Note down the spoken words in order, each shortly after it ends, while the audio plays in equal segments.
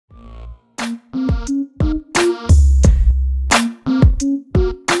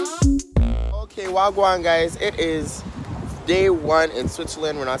wagwan guys, it is day one in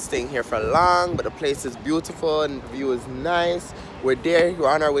Switzerland. We're not staying here for long, but the place is beautiful and the view is nice. We're there, we're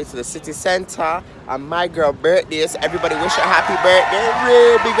on our way to the city center on my girl birthday, so everybody wish her happy birthday.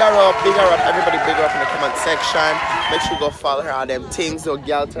 Really big her up, everybody big her up in the comment section. Make sure you go follow her on them things so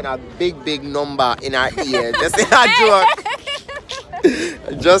girl turn a big number in her ear. Just in a joke.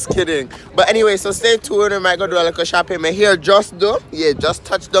 Just kidding. But anyway, so stay tuned. We might go do a little shopping. My hair just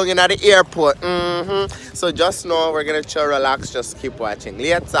touched down in at the airport. So just know we're gonna chill, relax, just keep watching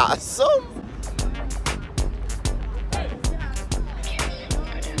later. So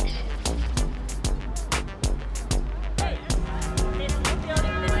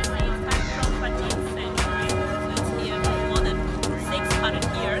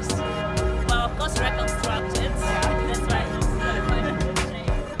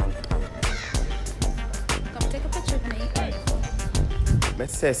it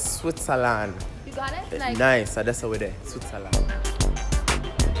says Switzerland. You got it? Like, nice, so that's how we're there. Switzerland.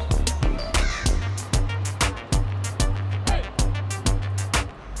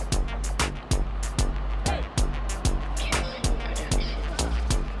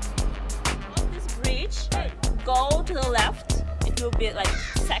 On this bridge, go to the left. It will be like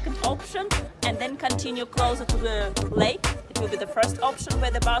second option, and then continue closer to the lake. It will be the first option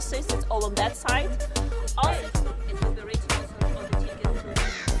where the bus is. It's all on that side. Also, it will be written also on the ticket.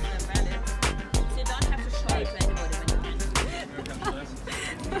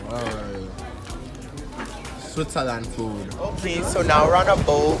 Switzerland food. Okay, so now we're on a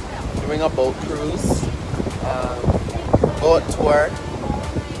boat, doing a boat cruise, boat tour.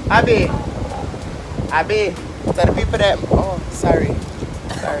 Abby, tell the people that. Oh, sorry.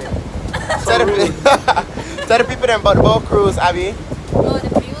 Tell the people that about the boat cruise, Abby. oh,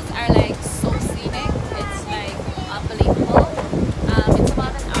 the views are like so scenic. It's like unbelievable. It's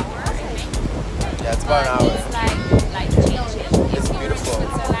about an hour, I think. Yeah, it's about an hour. It's like life-changing. It's beautiful.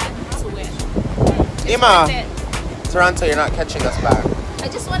 Switzerland to win. Emma, Toronto, you're not catching us back. I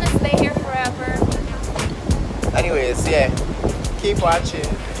just want to stay here forever. Anyways, yeah, keep watching.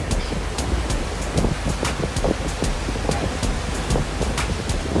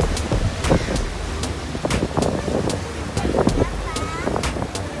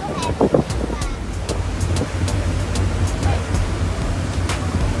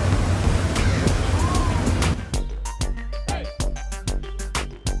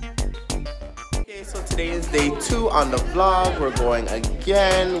 Today is day 2 on the vlog. We're going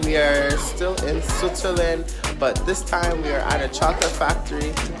again. We are still in Switzerland, but this time we are at a chocolate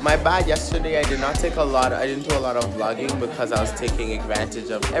factory. My bad, yesterday I didn't do a lot of vlogging because I was taking advantage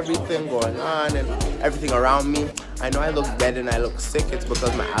of everything going on and everything around me. I know I look dead and I look sick. It's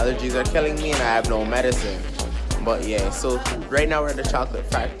because my allergies are killing me and I have no medicine. But yeah, so right now we're at the chocolate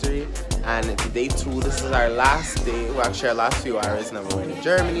factory and it's day 2. This is our last day. Well, actually our last few hours, and then we're going to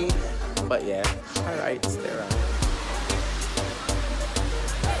Germany. But yeah, alright, stay around.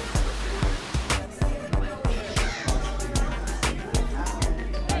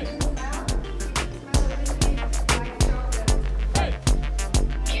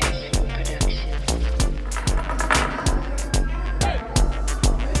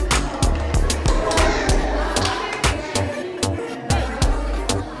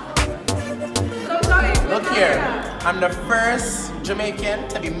 Look here, I'm the first Jamaican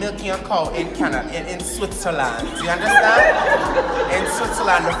to be milking a cow in Canada, in Switzerland. Do you understand? In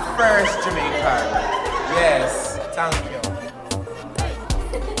Switzerland, the first Jamaican. Yes, thank you.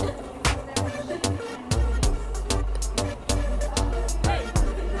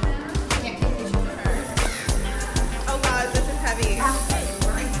 Oh God, this is heavy.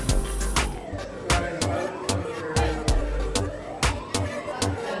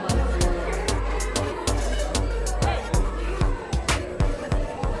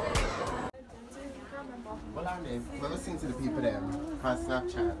 We're listening to the people there on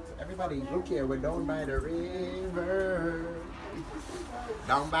Snapchat. Everybody, look here, we're down by the river.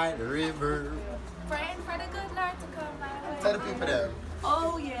 Down by the river. Praying for the good Lord to come my way. Tell the people there.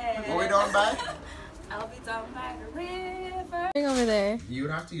 Oh yeah. What we down by? I'll be down by the river. Over there. You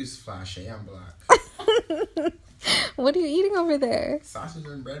would have to use flash, I'm black. What are you eating over there? Sausage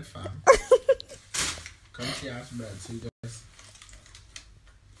and bread, fam. Crunchy ass bread, so you guys.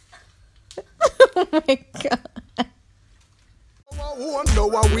 Oh my god. Know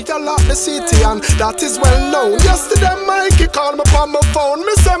we a lot the city and that is well known. Yesterday Mikey called me on my phone.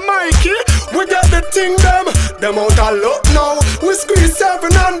 Me say Mikey, we get the thing them out a lot now. We squeeze 7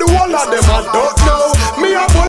 and the whole of them I don't know. Me a